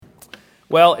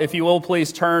Well, if you will,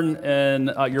 please turn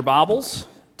in your Bibles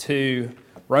to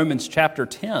Romans chapter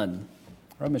 10.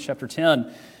 Romans chapter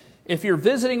 10. If you're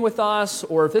visiting with us,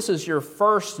 or if this is your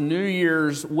first New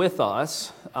Year's with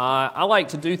us, I like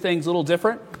to do things a little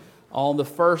different on the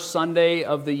first Sunday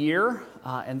of the year,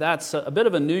 and that's a bit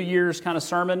of a New Year's kind of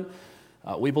sermon.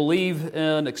 We believe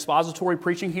in expository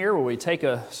preaching here, where we take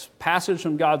a passage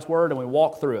from God's Word and we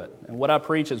walk through it, and what I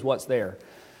preach is what's there.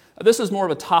 This is more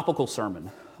of a topical sermon.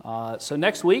 So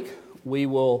next week, we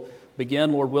will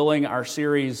begin, Lord willing, our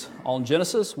series on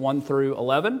Genesis 1 through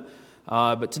 11.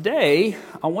 But today,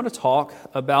 I want to talk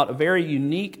about a very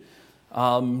unique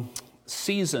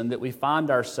season that we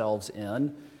find ourselves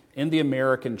in the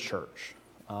American church.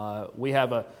 We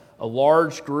have a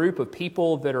large group of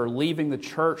people that are leaving the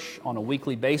church on a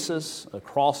weekly basis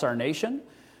across our nation.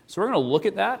 So we're going to look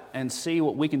at that and see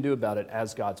what we can do about it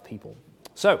as God's people.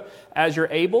 So, as you're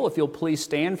able, if you'll please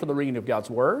stand for the reading of God's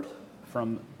Word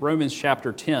from Romans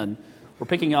chapter 10. We're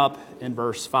picking up in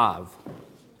verse 5.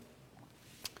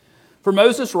 For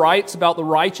Moses writes about the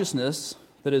righteousness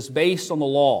that is based on the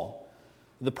law.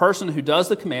 The person who does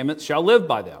the commandments shall live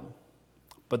by them.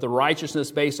 But the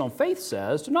righteousness based on faith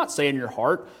says, do not say in your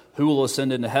heart, who will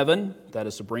ascend into heaven, that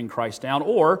is to bring Christ down,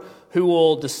 or who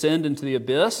will descend into the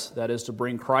abyss, that is to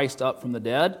bring Christ up from the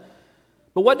dead.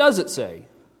 But what does it say?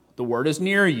 The word is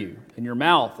near you, in your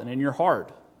mouth and in your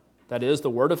heart. That is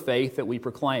the word of faith that we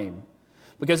proclaim.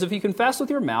 Because if you confess with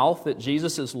your mouth that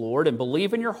Jesus is Lord and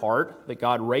believe in your heart that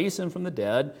God raised him from the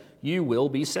dead, you will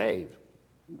be saved.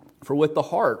 For with the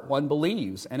heart one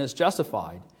believes and is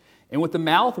justified, and with the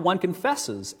mouth one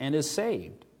confesses and is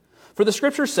saved. For the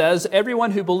Scripture says,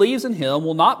 everyone who believes in him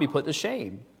will not be put to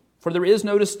shame. For there is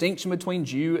no distinction between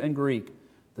Jew and Greek.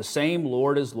 The same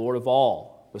Lord is Lord of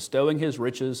all, bestowing his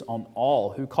riches on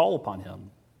all who call upon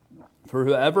him. For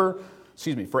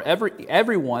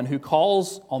everyone who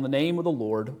calls on the name of the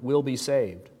Lord will be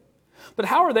saved. But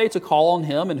how are they to call on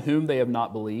him in whom they have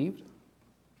not believed?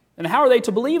 And how are they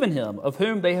to believe in him of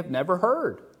whom they have never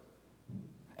heard?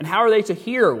 And how are they to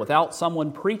hear without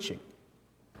someone preaching?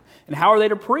 And how are they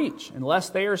to preach unless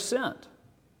they are sent?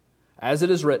 As it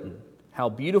is written, how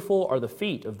beautiful are the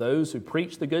feet of those who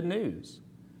preach the good news.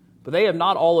 But they have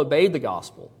not all obeyed the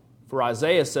gospel. For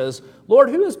Isaiah says, Lord,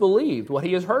 who has believed what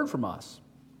he has heard from us?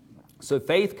 So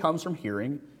faith comes from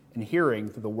hearing, and hearing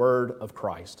through the word of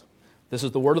Christ. This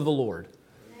is the word of the Lord.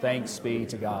 Thanks be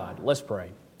to God. Let's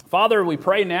pray. Father, we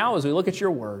pray now as we look at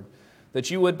your word, that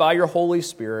you would, by your Holy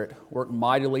Spirit, work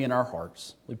mightily in our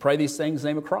hearts. We pray these things in the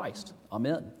name of Christ.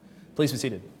 Amen. Please be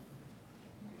seated.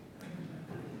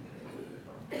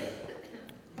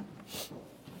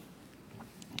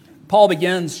 Paul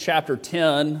begins chapter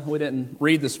 10. We didn't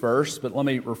read this verse, but let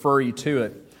me refer you to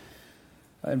it.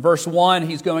 In verse 1,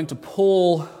 he's going to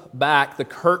pull back the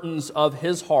curtains of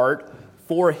his heart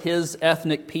for his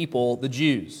ethnic people, the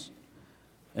Jews.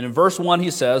 And in verse 1,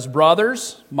 he says,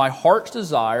 brothers, my heart's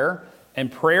desire and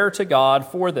prayer to God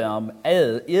for them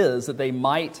is that they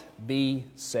might be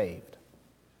saved.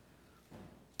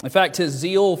 In fact, his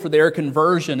zeal for their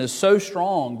conversion is so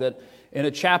strong that in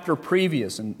a chapter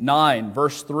previous, in 9,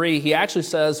 verse 3, he actually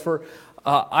says,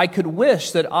 I could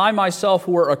wish that I myself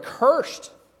were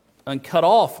accursed and cut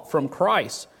off from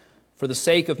Christ for the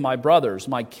sake of my brothers,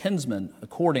 my kinsmen,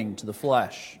 according to the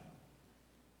flesh.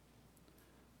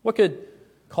 What could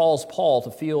cause Paul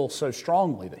to feel so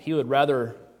strongly that he would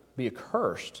rather be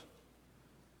accursed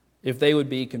if they would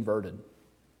be converted?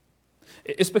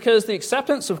 It's because the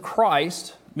acceptance of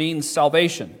Christ means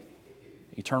salvation,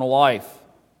 eternal life,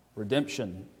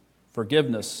 redemption,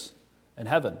 forgiveness, and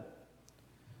heaven.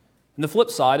 And the flip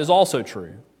side is also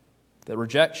true, that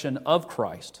rejection of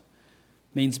Christ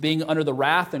means being under the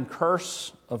wrath and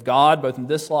curse of God, both in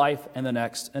this life and the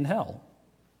next in hell.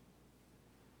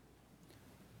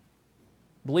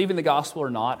 Believing the gospel or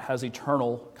not has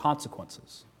eternal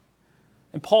consequences.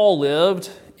 And Paul lived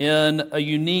in a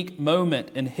unique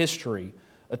moment in history,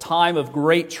 a time of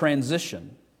great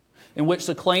transition, in which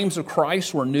the claims of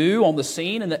Christ were new on the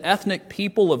scene, and the ethnic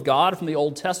people of God from the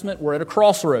Old Testament were at a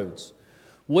crossroads.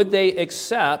 Would they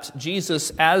accept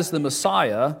Jesus as the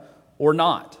Messiah or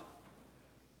not?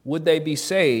 Would they be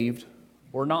saved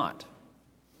or not?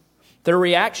 Their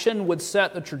reaction would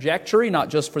set the trajectory not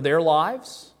just for their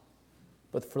lives,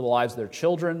 but for the lives of their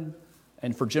children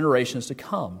and for generations to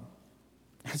come.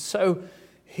 And so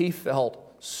he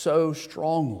felt so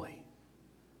strongly,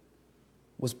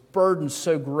 was burdened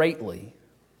so greatly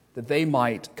that they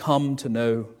might come to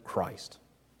know Christ.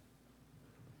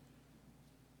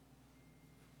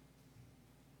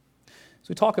 So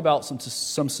we talk about some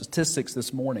statistics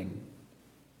this morning.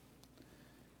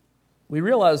 We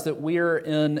realize that we are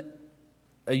in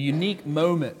a unique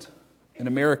moment in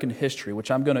American history,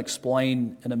 which I'm going to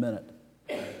explain in a minute.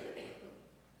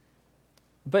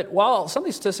 But while some of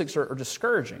these statistics are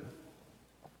discouraging,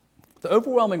 the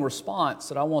overwhelming response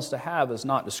that I want us to have is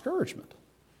not discouragement.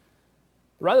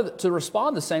 Rather, to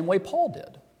respond the same way Paul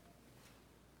did,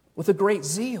 with a great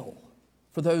zeal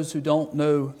for those who don't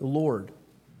know the Lord.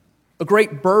 A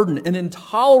great burden, an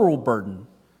intolerable burden,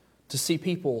 to see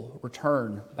people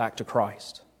return back to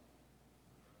Christ.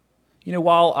 You know,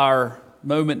 while our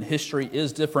moment in history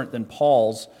is different than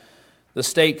Paul's, the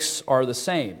stakes are the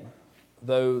same,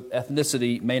 though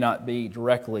ethnicity may not be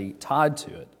directly tied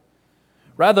to it.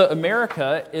 Rather,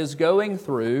 America is going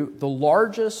through the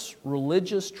largest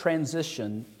religious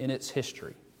transition in its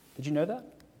history. Did you know that?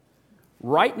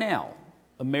 Right now,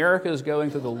 America is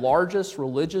going through the largest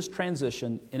religious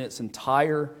transition in its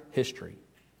entire history.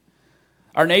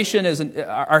 Our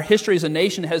history as a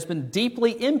nation has been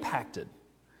deeply impacted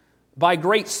by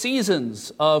great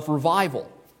seasons of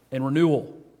revival and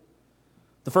renewal.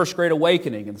 The First Great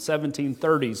Awakening in the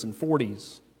 1730s and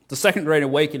 40s. The Second Great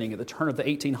Awakening at the turn of the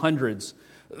 1800s.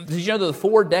 Did you know that the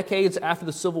 4 decades after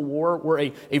the Civil War were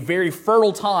a very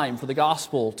fertile time for the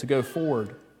gospel to go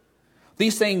forward?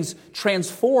 These things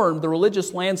transformed the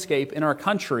religious landscape in our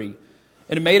country,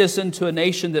 and it made us into a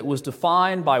nation that was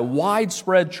defined by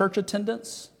widespread church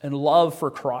attendance and love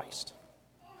for Christ.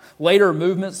 Later,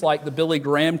 movements like the Billy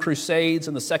Graham Crusades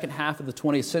in the second half of the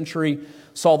 20th century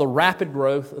saw the rapid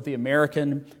growth of the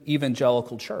American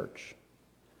evangelical church.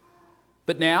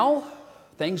 But now,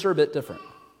 things are a bit different.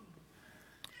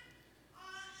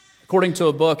 According to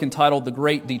a book entitled The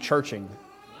Great Dechurching,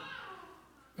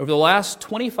 over the last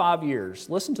 25 years,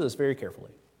 listen to this very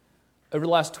carefully. Over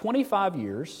the last 25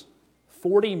 years,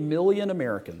 40 million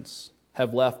Americans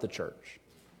have left the church.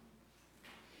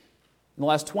 In the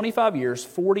last 25 years,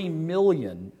 40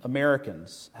 million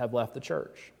Americans have left the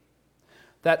church.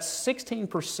 That's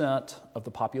 16% of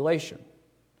the population.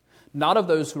 Not of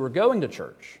those who are going to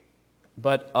church,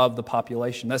 but of the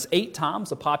population. That's 8 times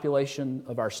the population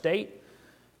of our state.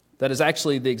 That is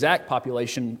actually the exact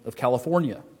population of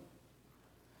California.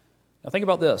 Now think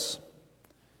about this.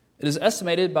 It is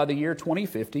estimated by the year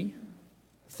 2050,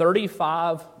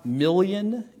 35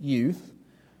 million youth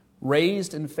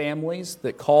raised in families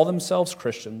that call themselves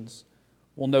Christians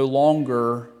will no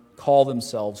longer call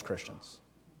themselves Christians.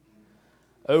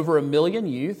 Over 1 million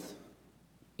youth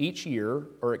each year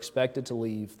are expected to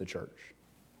leave the church.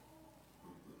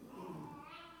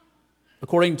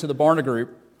 According to the Barna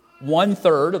Group,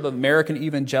 1/3 of American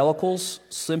evangelicals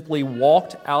simply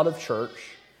walked out of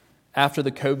church after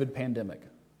the COVID pandemic.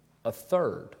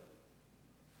 1/3.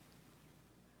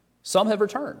 Some have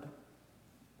returned,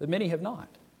 but many have not.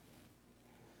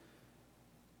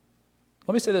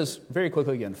 Let me say this very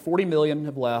quickly again. 40 million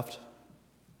have left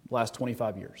the last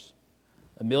 25 years.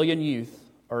 1 million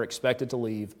youth are expected to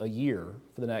leave a year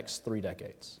for the next 3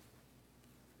 decades.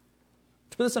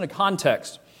 To put this in a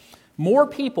context, more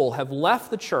people have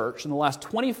left the church in the last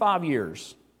 25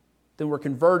 years than were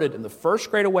converted in the First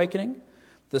Great Awakening,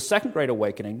 the Second Great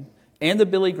Awakening, and the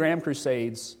Billy Graham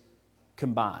Crusades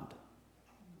combined.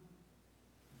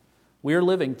 We are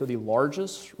living through the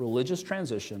largest religious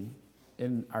transition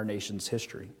in our nation's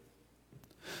history.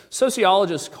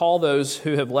 Sociologists call those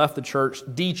who have left the church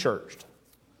dechurched.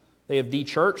 They have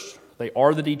dechurched, they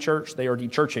are the dechurched, they are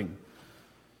dechurching.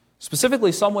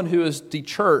 Specifically, someone who is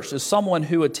dechurched is someone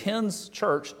who attends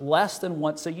church less than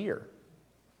once a year.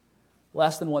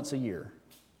 Less than once a year.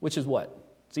 Which is what?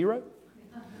 0?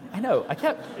 I know.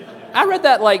 I read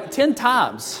that like 10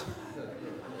 times.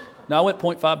 No, I went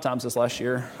 0.5 times this last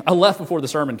year. I left before the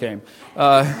sermon came.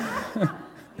 I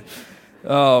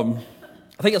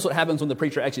think that's what happens when the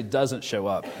preacher actually doesn't show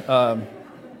up.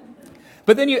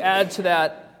 But then you add to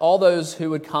that all those who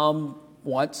would come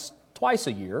once, twice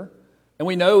a year. And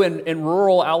we know in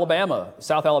rural Alabama,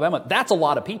 South Alabama, that's a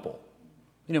lot of people.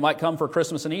 You know, might come for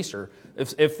Christmas and Easter.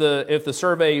 If the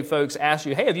survey folks ask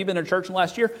you, hey, have you been to church in the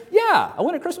last year? Yeah, I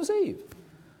went at Christmas Eve.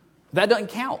 That doesn't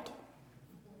count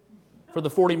for the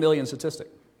 40 million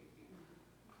statistic.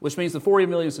 Which means the 40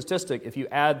 million statistic, if you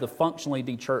add the functionally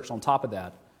dechurched on top of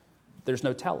that, there's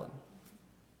no telling.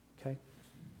 Okay?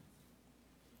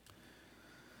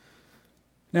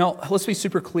 Now, let's be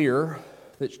super clear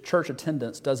that church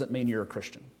attendance doesn't mean you're a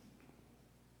Christian.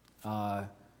 In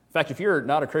fact, if you're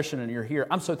not a Christian and you're here,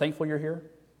 I'm so thankful you're here.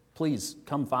 Please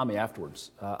come find me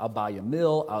afterwards. I'll buy you a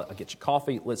meal. I'll get you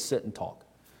coffee. Let's sit and talk.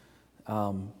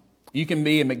 You can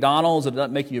be in McDonald's and it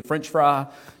doesn't make you a French fry.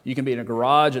 You can be in a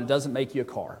garage and it doesn't make you a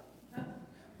car.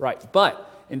 Right.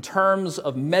 But in terms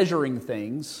of measuring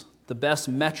things, the best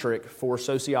metric for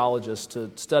sociologists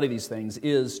to study these things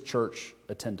is church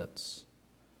attendance.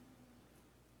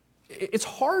 It's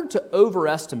hard to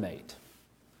overestimate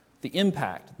the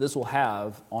impact this will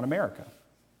have on America.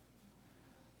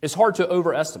 It's hard to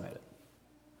overestimate it.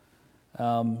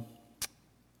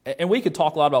 And we could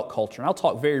talk a lot about culture, and I'll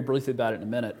talk very briefly about it in a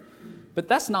minute, but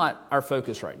that's not our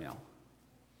focus right now.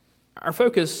 Our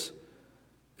focus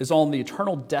is on the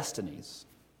eternal destinies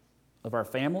of our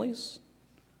families,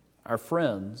 our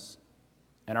friends,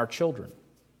 and our children.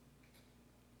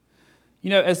 You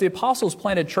know, as the apostles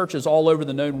planted churches all over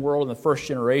the known world in the first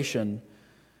generation,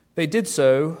 they did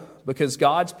so because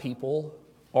God's people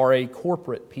are a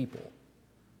corporate people.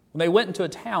 When they went into a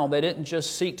town, they didn't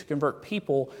just seek to convert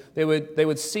people, they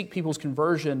would seek people's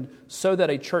conversion so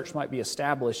that a church might be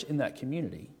established in that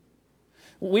community.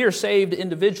 We are saved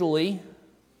individually,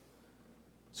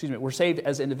 we're saved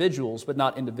as individuals, but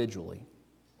not individually.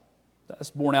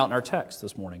 That's borne out in our text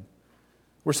this morning.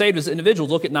 We're saved as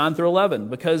individuals. Look at 9 through 11.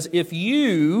 Because if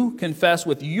you confess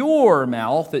with your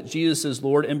mouth that Jesus is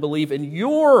Lord and believe in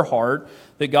your heart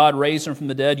that God raised him from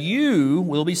the dead, you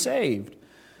will be saved.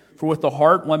 For with the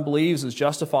heart one believes is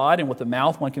justified, and with the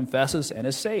mouth one confesses and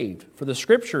is saved. For the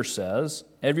Scripture says,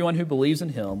 everyone who believes in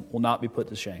him will not be put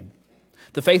to shame.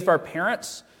 The faith of our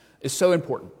parents is so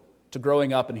important to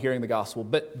growing up and hearing the gospel,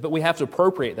 but we have to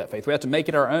appropriate that faith. We have to make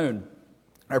it our own.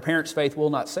 Our parents' faith will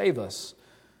not save us.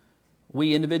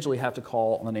 We individually have to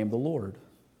call on the name of the Lord.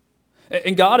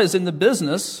 And God is in the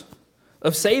business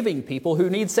of saving people who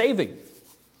need saving.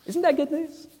 Isn't that good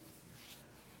news?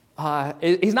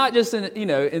 He's not just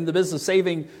in the business of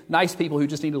saving nice people who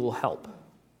just need a little help.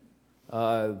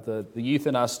 The youth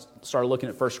and I started looking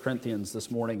at 1 Corinthians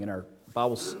this morning in our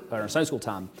Sunday school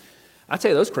time. I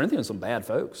tell you, those Corinthians are some bad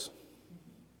folks.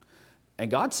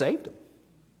 And God saved them.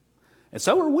 And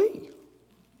so are we.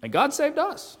 And God saved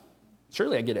us.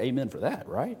 Surely I get an amen for that,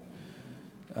 right?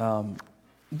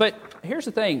 But here's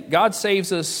the thing. God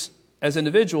saves us as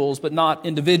individuals, but not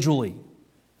individually.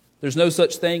 There's no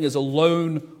such thing as a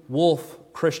lone wolf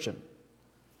Christian.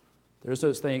 There's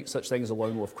no such thing as a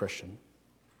lone wolf Christian.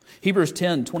 Hebrews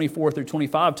 10, 24 through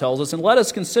 25 tells us, and let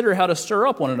us consider how to stir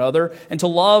up one another and to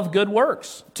love good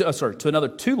works,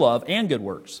 to love and good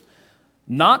works,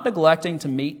 not neglecting to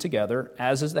meet together,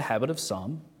 as is the habit of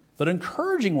some, but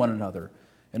encouraging one another,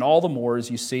 and all the more as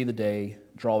you see the day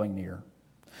drawing near.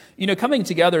 You know, coming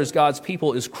together as God's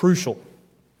people is crucial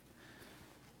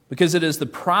because it is the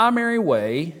primary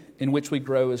way in which we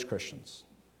grow as Christians.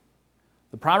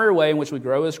 The primary way in which we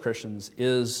grow as Christians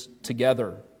is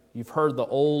together. You've heard the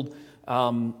old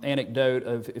anecdote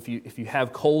of if you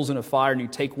have coals in a fire and you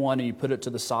take one and you put it to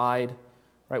the side,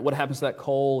 right? What happens to that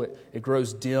coal? It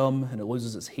grows dim and it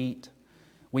loses its heat.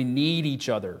 We need each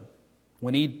other.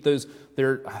 We need those.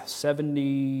 There are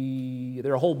 70,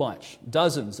 there are a whole bunch,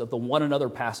 dozens of the one another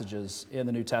passages in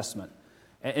the New Testament.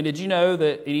 And did you know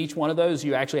that in each one of those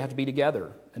you actually have to be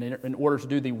together in order to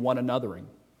do the one anothering?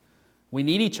 We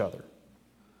need each other.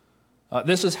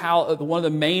 This is how one of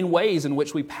the main ways in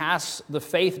which we pass the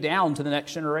faith down to the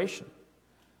next generation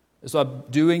is by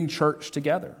doing church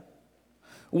together.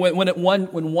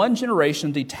 When one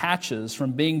generation detaches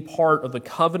from being part of the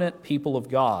covenant people of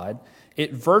God,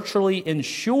 it virtually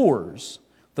ensures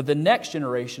that the next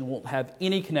generation won't have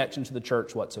any connection to the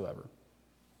church whatsoever.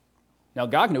 Now,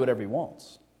 God can do whatever He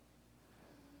wants.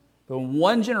 But when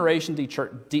one generation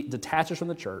detaches from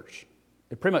the church,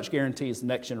 it pretty much guarantees the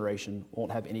next generation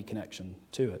won't have any connection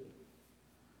to it.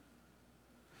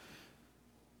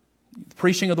 The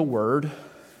preaching of the Word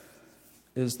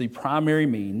is the primary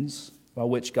means by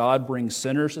which God brings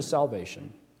sinners to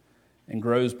salvation and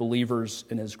grows believers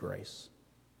in His grace.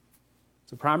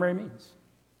 It's the primary means.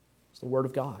 It's the Word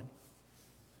of God.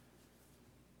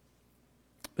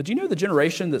 But do you know the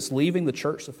generation that's leaving the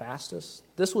church the fastest?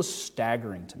 This was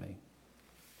staggering to me.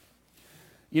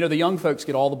 You know, the young folks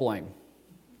get all the blame.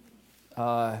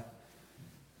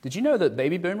 Did you know that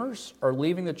baby boomers are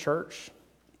leaving the church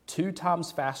 2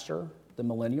 times faster than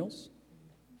millennials?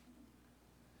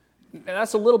 And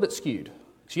that's a little bit skewed,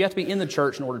 because you have to be in the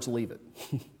church in order to leave it.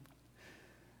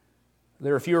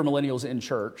 There are fewer millennials in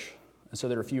church, and so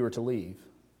there are fewer to leave.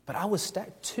 But I was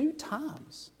 2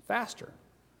 times faster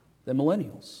than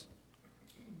millennials.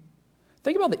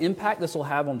 Think about the impact this will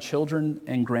have on children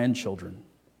and grandchildren.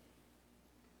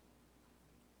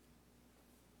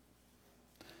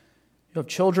 You have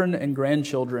children and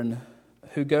grandchildren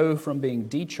who go from being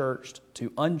dechurched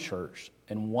to unchurched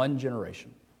in one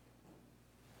generation.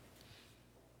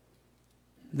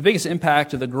 The biggest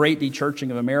impact of the great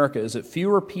dechurching of America is that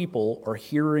fewer people are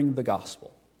hearing the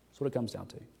gospel. That's what it comes down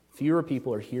to. Fewer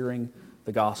people are hearing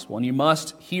the gospel. And you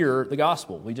must hear the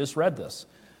gospel. We just read this.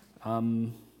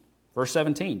 Verse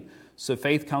 17. So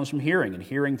faith comes from hearing, and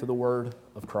hearing through the word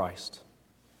of Christ.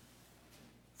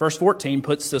 Verse 14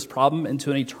 puts this problem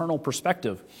into an eternal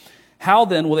perspective. How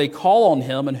then will they call on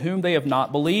him in whom they have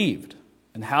not believed?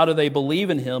 And how do they believe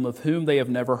in him of whom they have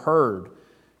never heard?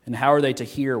 And how are they to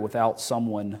hear without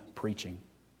someone preaching?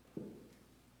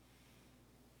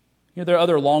 There are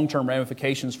other long-term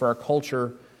ramifications for our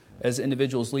culture as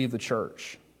individuals leave the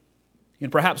church.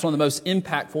 Perhaps one of the most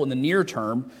impactful in the near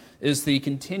term is the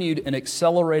continued and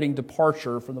accelerating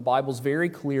departure from the Bible's very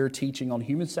clear teaching on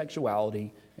human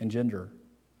sexuality and gender.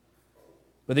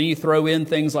 But then you throw in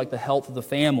things like the health of the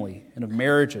family and of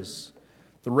marriages,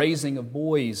 the raising of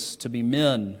boys to be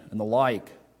men and the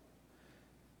like.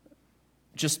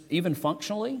 Just even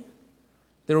functionally,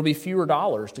 there will be fewer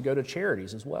dollars to go to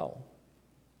charities as well.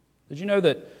 Did you know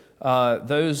that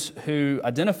those who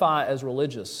identify as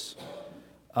religious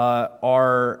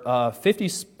are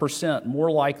 50% more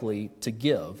likely to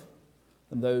give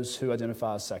than those who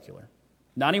identify as secular?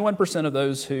 91% of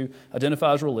those who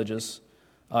identify as religious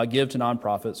give to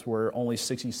nonprofits, where only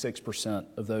 66%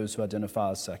 of those who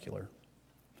identify as secular.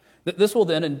 This will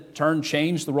then in turn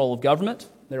change the role of government.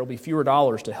 There will be fewer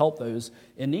dollars to help those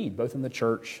in need, both in the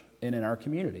church and in our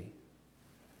community.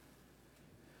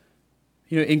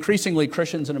 Increasingly,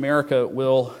 Christians in America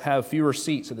will have fewer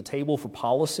seats at the table for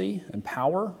policy and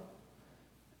power,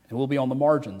 and will be on the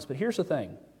margins. But here's the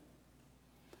thing.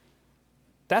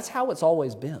 That's how it's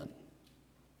always been.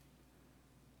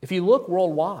 If you look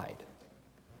worldwide,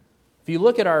 if you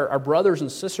look at our brothers and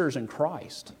sisters in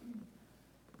Christ,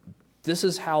 this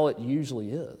is how it usually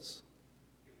is.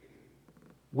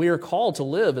 We are called to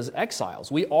live as exiles.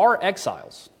 We are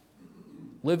exiles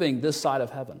living this side of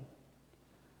heaven.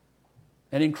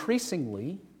 And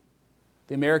increasingly,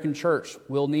 the American church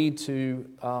will need to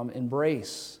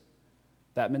embrace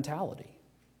that mentality.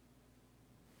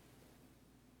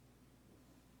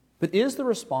 But is the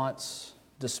response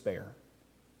despair?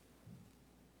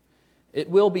 It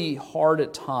will be hard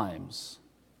at times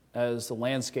as the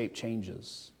landscape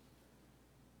changes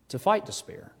to fight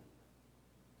despair,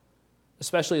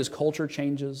 especially as culture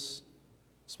changes,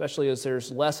 especially as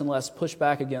there's less and less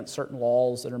pushback against certain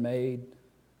laws that are made.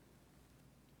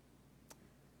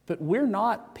 But we're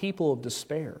not people of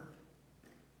despair.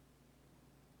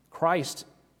 Christ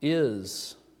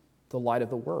is the light of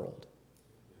the world.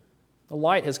 The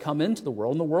light has come into the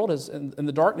world, and the world has, and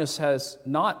the darkness has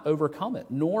not overcome it,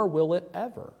 nor will it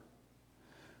ever.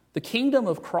 The kingdom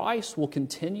of Christ will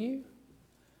continue.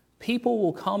 People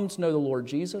will come to know the Lord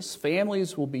Jesus.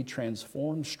 Families will be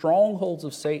transformed. Strongholds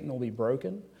of Satan will be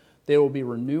broken. There will be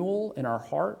renewal in our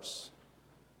hearts.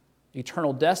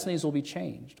 Eternal destinies will be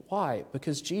changed. Why?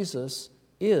 Because Jesus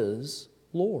is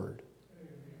Lord.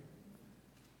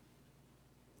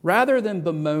 Rather than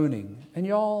bemoaning, and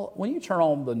y'all, when you turn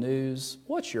on the news,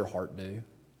 what's your heart do?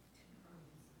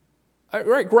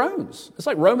 Right, groans. It's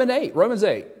like Romans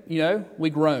 8, we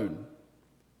groan.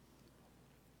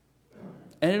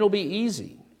 And it'll be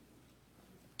easy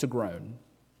to groan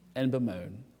and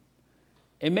bemoan.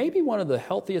 And maybe one of the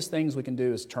healthiest things we can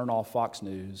do is turn off Fox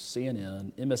News,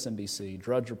 CNN, MSNBC,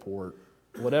 Drudge Report,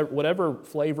 whatever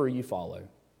flavor you follow.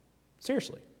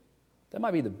 Seriously, that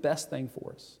might be the best thing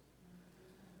for us.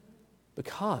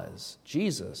 Because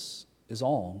Jesus is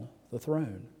on the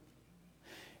throne.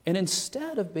 And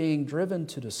instead of being driven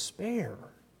to despair,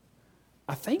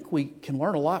 I think we can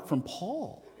learn a lot from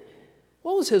Paul.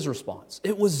 What was his response?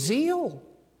 It was zeal,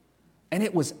 and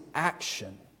it was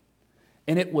action,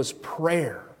 and it was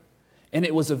prayer, and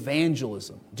it was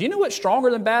evangelism. Do you know what's stronger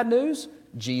than bad news?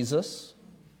 Jesus.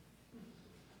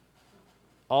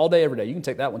 All day, every day. You can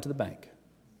take that one to the bank.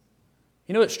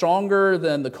 You know what's stronger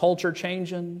than the culture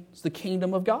changing? It's the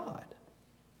kingdom of God.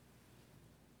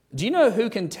 Do you know who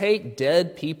can take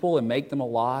dead people and make them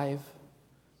alive?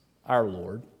 Our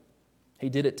Lord. He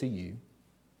did it to you.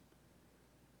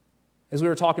 As we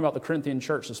were talking about the Corinthian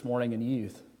church this morning in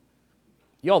youth,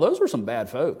 y'all, those were some bad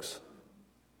folks.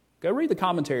 Go read the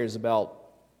commentaries about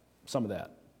some of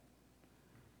that.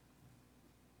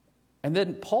 And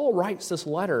then Paul writes this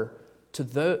letter to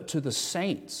the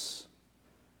saints,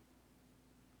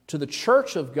 to the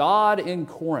church of God in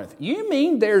Corinth. You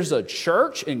mean there's a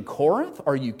church in Corinth?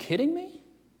 Are you kidding me?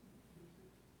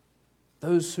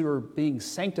 Those who are being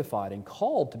sanctified and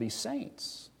called to be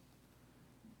saints.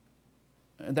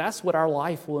 And that's what our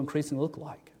life will increasingly look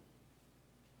like.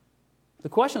 The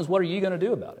question is, what are you going to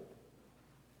do about it?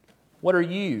 What are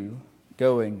you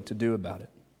going to do about it?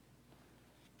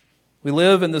 We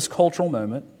live in this cultural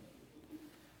moment,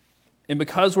 and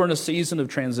because we're in a season of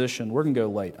transition, we're going to go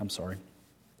late, I'm sorry.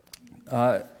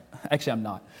 Actually, I'm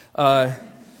not.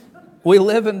 We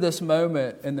live in this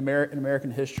moment in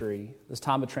American history, this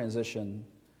time of transition,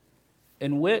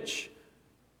 in which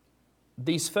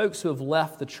these folks who have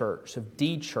left the church, have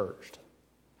de-churched,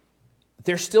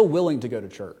 they're still willing to go to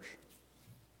church.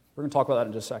 We're going to talk about that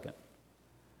in just a second.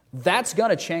 That's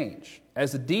going to change.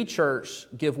 As the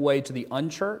de-churched give way to the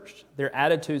unchurched, their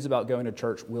attitudes about going to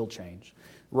church will change.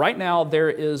 Right now, there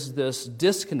is this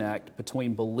disconnect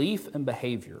between belief and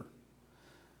behavior,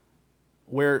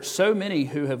 where so many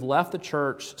who have left the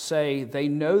church say they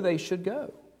know they should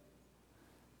go,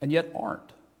 and yet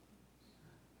aren't.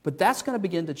 But that's going to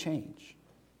begin to change,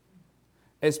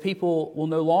 as people will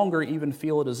no longer even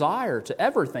feel a desire to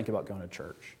ever think about going to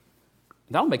church.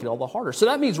 That'll make it all the harder. So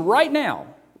that means right now,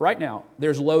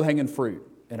 there's low-hanging fruit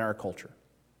in our culture.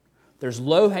 There's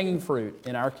low-hanging fruit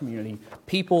in our community,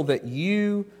 people that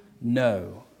you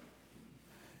know.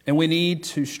 And we need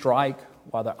to strike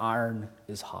while the iron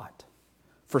is hot.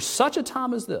 For such a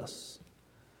time as this,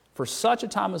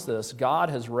 God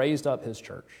has raised up His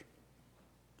church.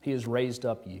 He has raised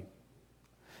up you.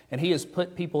 And He has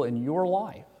put people in your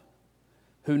life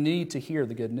who need to hear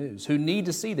the good news, who need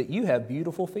to see that you have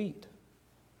beautiful feet.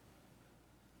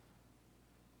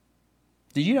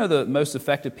 Do you know the most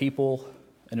effective people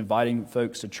in inviting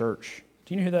folks to church?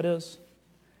 Do you know who that is?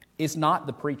 It's not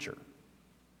the preacher.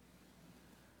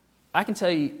 I can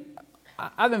tell you,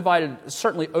 I've invited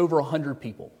certainly over 100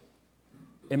 people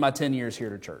in my 10 years here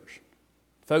to church.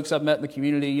 Folks I've met in the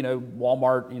community,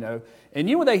 Walmart,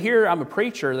 and when they hear I'm a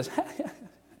preacher, they say,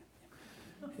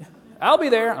 I'll be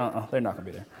there. They're not going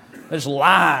to be there.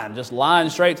 They're just lying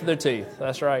straight to their teeth.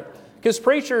 That's right. Because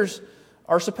preachers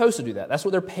are supposed to do that. That's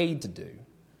what they're paid to do.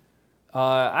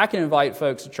 I can invite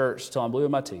folks to church till I'm blue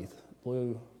in my teeth.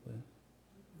 Blue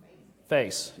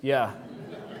face, yeah.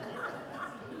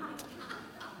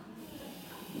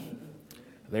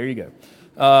 There you go.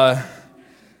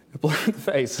 Blue in the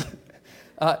face.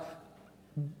 But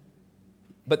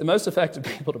the most effective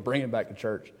people to bring them back to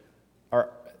church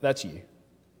that's you.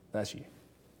 That's you.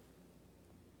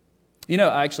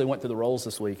 I actually went through the rolls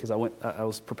this week because I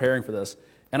was preparing for this.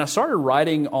 And I started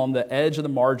writing on the edge of the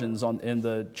margins in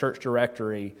the church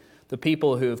directory the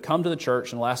people who have come to the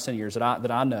church in the last 10 years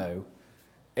that I know,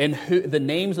 and the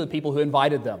names of the people who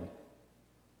invited them.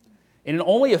 And in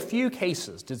only a few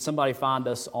cases did somebody find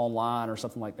us online or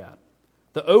something like that.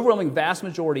 The overwhelming vast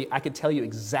majority, I could tell you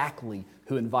exactly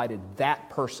who invited that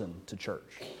person to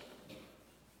church.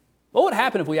 What would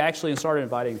happen if we actually started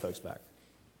inviting folks back?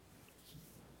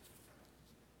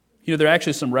 There are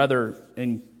actually some rather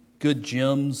good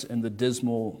gems in the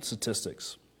dismal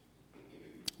statistics.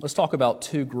 Let's talk about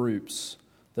two groups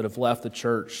that have left the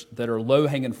church that are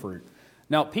low-hanging fruit.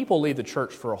 Now, people leave the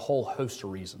church for a whole host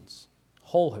of reasons.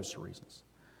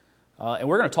 And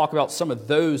we're going to talk about some of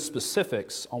those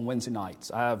specifics on Wednesday nights.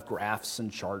 I have graphs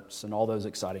and charts and all those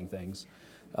exciting things.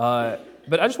 But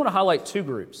I just want to highlight two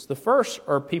groups. The first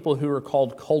are people who are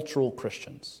called cultural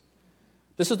Christians.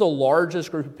 This is the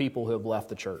largest group of people who have left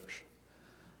the church.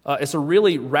 It's a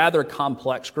really rather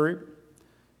complex group.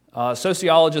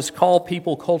 Sociologists call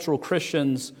people cultural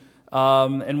Christians,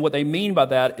 and what they mean by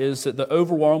that is that the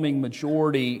overwhelming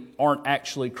majority aren't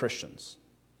actually Christians.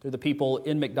 They're the people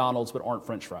in McDonald's but aren't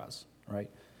French fries, right?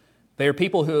 They are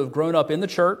people who have grown up in the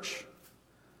church,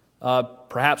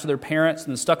 perhaps with their parents,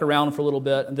 and then stuck around for a little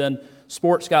bit, and then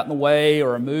sports got in the way,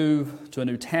 or a move to a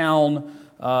new town,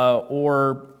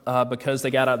 or because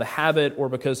they got out of the habit, or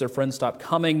because their friends stopped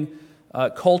coming.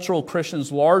 Cultural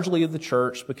Christians largely leave the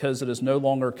church because it is no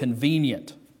longer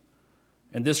convenient.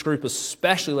 And this group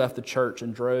especially left the church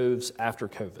in droves after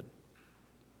COVID.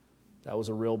 That was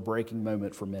a real breaking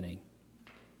moment for many.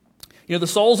 The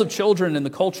souls of children in the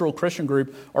cultural Christian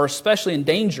group are especially in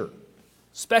danger.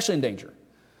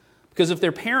 Because if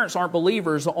their parents aren't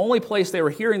believers, the only place they were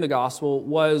hearing the gospel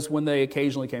was when they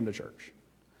occasionally came to church.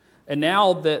 And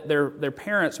now that their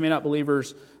parents may not be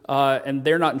believers, and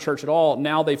they're not in church at all,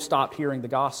 now they've stopped hearing the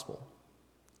gospel.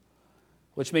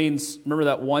 Which means, remember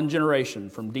that one generation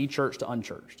from de-churched to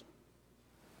unchurched.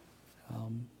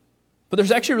 But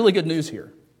there's actually really good news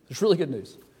here. There's really good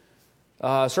news.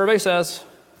 Survey says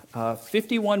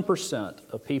 51%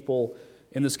 of people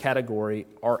in this category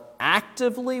are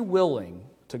actively willing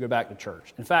to go back to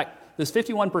church. In fact, this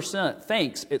 51%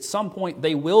 thinks at some point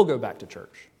they will go back to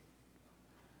church.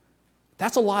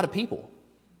 That's a lot of people.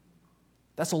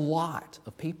 That's a lot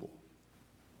of people.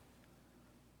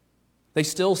 They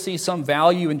still see some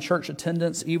value in church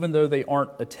attendance even though they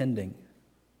aren't attending.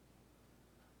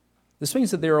 This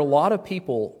means that there are a lot of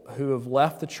people who have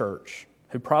left the church,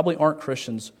 who probably aren't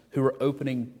Christians, who are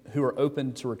open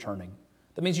to returning.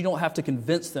 That means you don't have to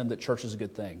convince them that church is a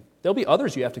good thing. There'll be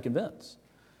others you have to convince,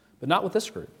 but not with this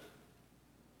group.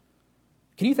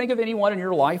 Can you think of anyone in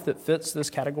your life that fits this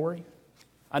category?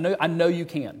 I know you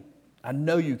can. I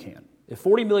know you can. If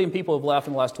 40 million people have left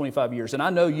in the last 25 years, and I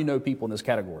know you know people in this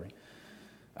category,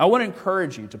 I want to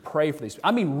encourage you to pray for these.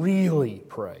 I mean, really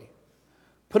pray.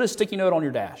 Put a sticky note on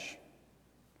your dash.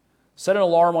 Set an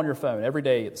alarm on your phone every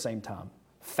day at the same time.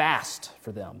 Fast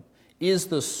for them. Is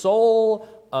the soul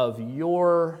of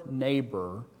your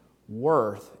neighbor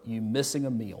worth you missing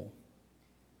a meal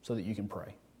so that you can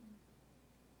pray?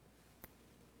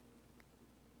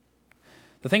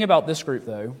 The thing about this group,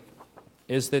 though,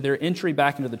 is that their entry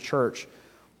back into the church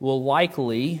will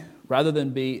likely, rather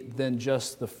than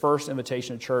just the first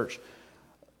invitation to church,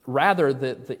 rather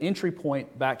that the entry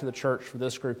point back to the church for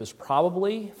this group is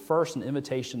probably first an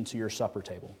invitation to your supper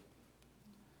table,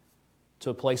 to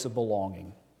a place of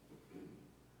belonging.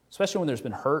 Especially when there's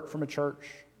been hurt from a church,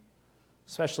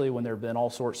 especially when there have been all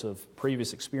sorts of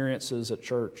previous experiences at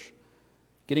church,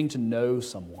 getting to know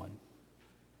someone.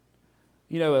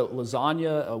 You know, a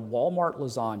Walmart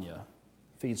lasagna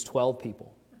feeds 12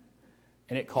 people,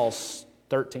 and it costs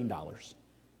 $13.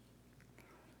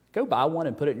 Go buy one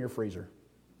and put it in your freezer.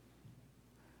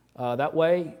 That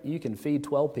way, you can feed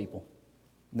 12 people,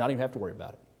 not even have to worry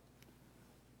about it.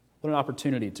 What an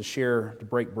opportunity to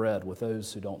break bread with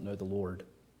those who don't know the Lord.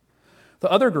 The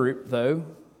other group, though,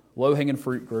 low-hanging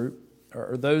fruit group,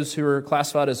 are those who are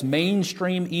classified as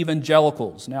mainstream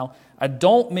evangelicals. Now, I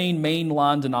don't mean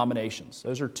mainline denominations.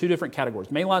 Those are two different categories.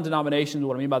 Mainline denominations,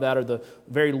 what I mean by that are the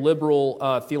very liberal,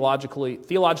 theologically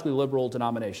liberal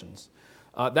denominations.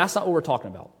 That's not what we're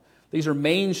talking about. These are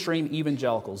mainstream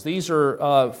evangelicals. These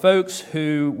are folks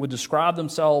who would describe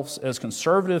themselves as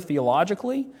conservative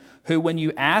theologically, who when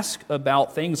you ask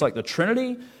about things like the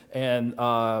Trinity and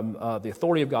the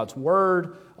authority of God's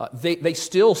Word, they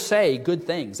still say good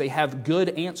things. They have good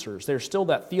answers. There's still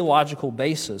that theological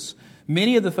basis.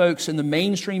 Many of the folks in the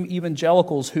mainstream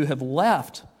evangelicals who have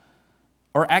left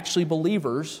are actually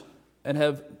believers and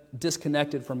have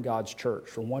disconnected from God's church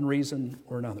for one reason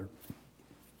or another.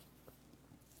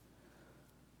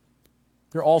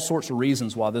 There are all sorts of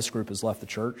reasons why this group has left the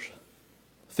church.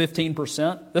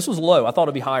 15%, this was low, I thought it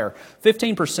would be higher.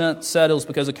 15% said it was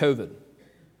because of COVID.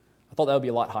 I thought that would be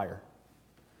a lot higher.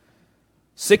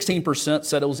 16%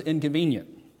 said it was inconvenient.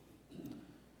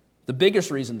 The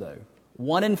biggest reason, though,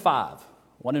 1 in 5,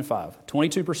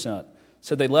 22%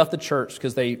 said they left the church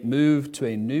because they moved to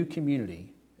a new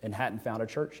community and hadn't found a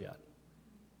church yet.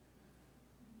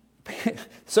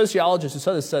 Sociologists who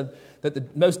studied this said that the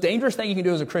most dangerous thing you can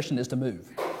do as a Christian is to move.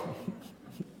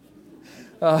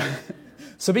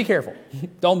 So be careful.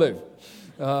 Don't move.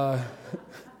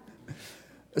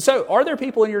 So are there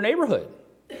people in your neighborhood?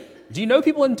 Do you know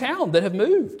people in town that have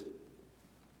moved?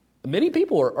 Many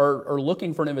people are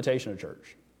looking for an invitation to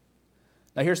church.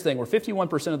 Now here's the thing, where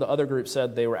 51% of the other group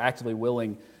said they were actively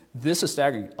willing, this is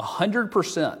staggering.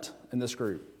 100% in this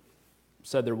group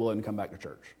said they're willing to come back to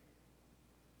church.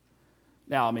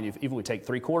 Now, I mean, if even we take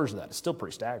 3/4 of that, it's still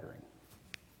pretty staggering.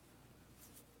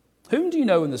 Whom do you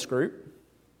know in this group?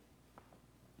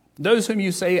 Those whom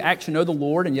you say actually know the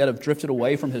Lord and yet have drifted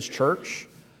away from His church?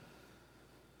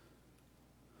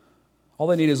 All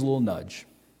they need is a little nudge.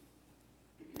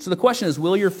 So the question is,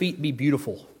 will your feet be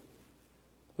beautiful?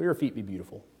 Will your feet be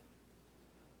beautiful?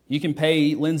 You can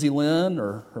pay Lindsay Lynn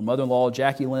or her mother-in-law,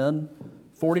 Jackie Lynn,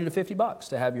 $40 to $50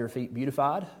 to have your feet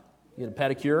beautified. You get a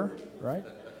pedicure, right?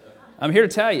 I'm here to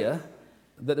tell you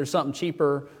that there's something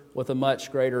cheaper with a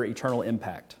much greater eternal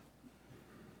impact.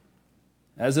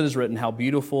 As it is written, how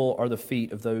beautiful are the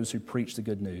feet of those who preach the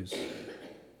good news.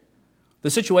 The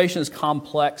situation is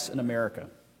complex in America.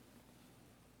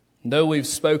 Though we've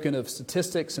spoken of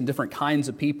statistics and different kinds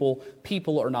of people,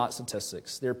 people are not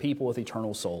statistics. They're people with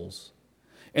eternal souls.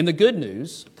 And the good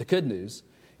news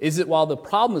is that while the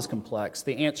problem is complex,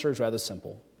 the answer is rather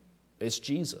simple. It's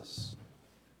Jesus.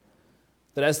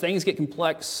 That as things get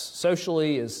complex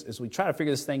socially, as we try to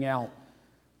figure this thing out,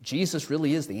 Jesus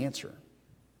really is the answer.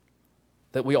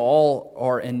 That we all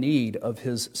are in need of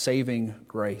His saving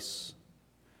grace.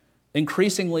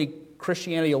 Increasingly,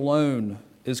 Christianity alone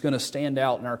is going to stand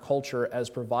out in our culture as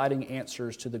providing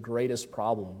answers to the greatest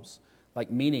problems, like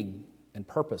meaning and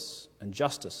purpose and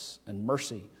justice and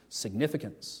mercy,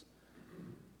 significance.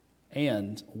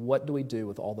 And what do we do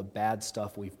with all the bad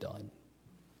stuff we've done?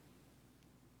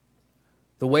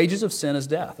 The wages of sin is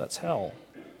death. That's hell.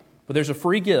 But there's a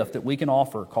free gift that we can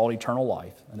offer called eternal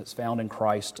life, and it's found in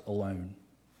Christ alone.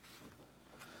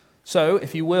 So,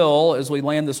 if you will, as we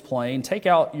land this plane, take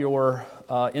out your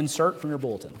insert from your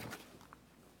bulletin.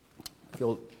 If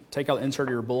you'll take out the insert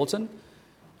of your bulletin,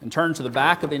 and turn to the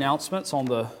back of the announcements on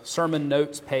the sermon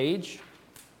notes page,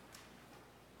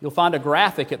 you'll find a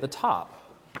graphic at the top.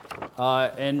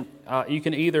 And you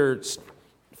can either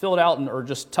fill it out or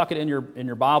just tuck it in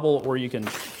your Bible, or you can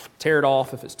tear it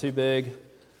off if it's too big.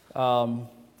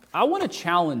 I want to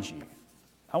challenge you.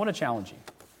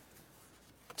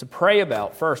 To pray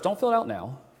about, first, don't fill it out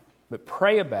now, but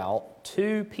pray about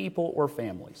 2 people or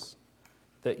families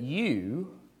that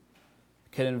you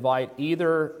can invite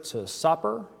either to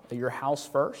supper at your house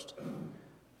first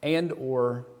and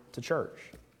or to church.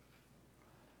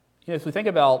 If we think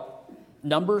about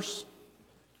numbers,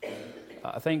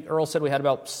 I think Earl said we had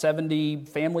about 70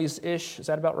 families-ish. Is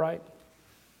that about right?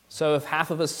 So if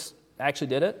half of us actually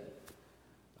did it,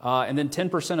 and then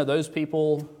 10% of those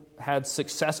people had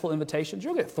successful invitations,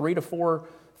 you'll get 3 to 4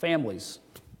 families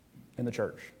in the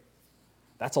church.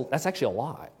 That's actually a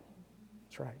lot.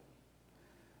 That's right.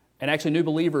 And actually, new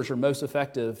believers are most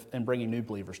effective in bringing new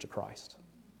believers to Christ.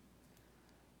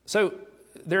 So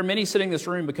there are many sitting in this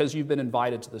room because you've been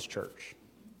invited to this church.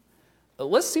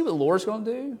 Let's see what the Lord's going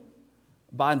to do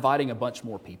by inviting a bunch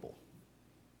more people.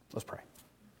 Let's pray.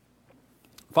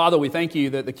 Father, we thank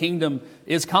you that the kingdom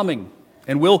is coming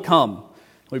and will come.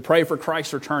 We pray for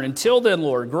Christ's return. Until then,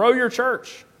 Lord, grow your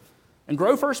church and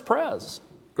grow First Pres.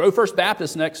 Grow First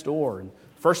Baptist next door and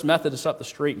First Methodist up the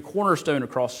street and Cornerstone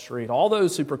across the street. All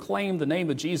those who proclaim the name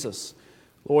of Jesus,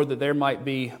 Lord, that there might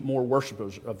be more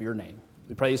worshipers of your name.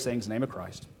 We pray these things in the name of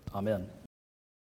Christ. Amen.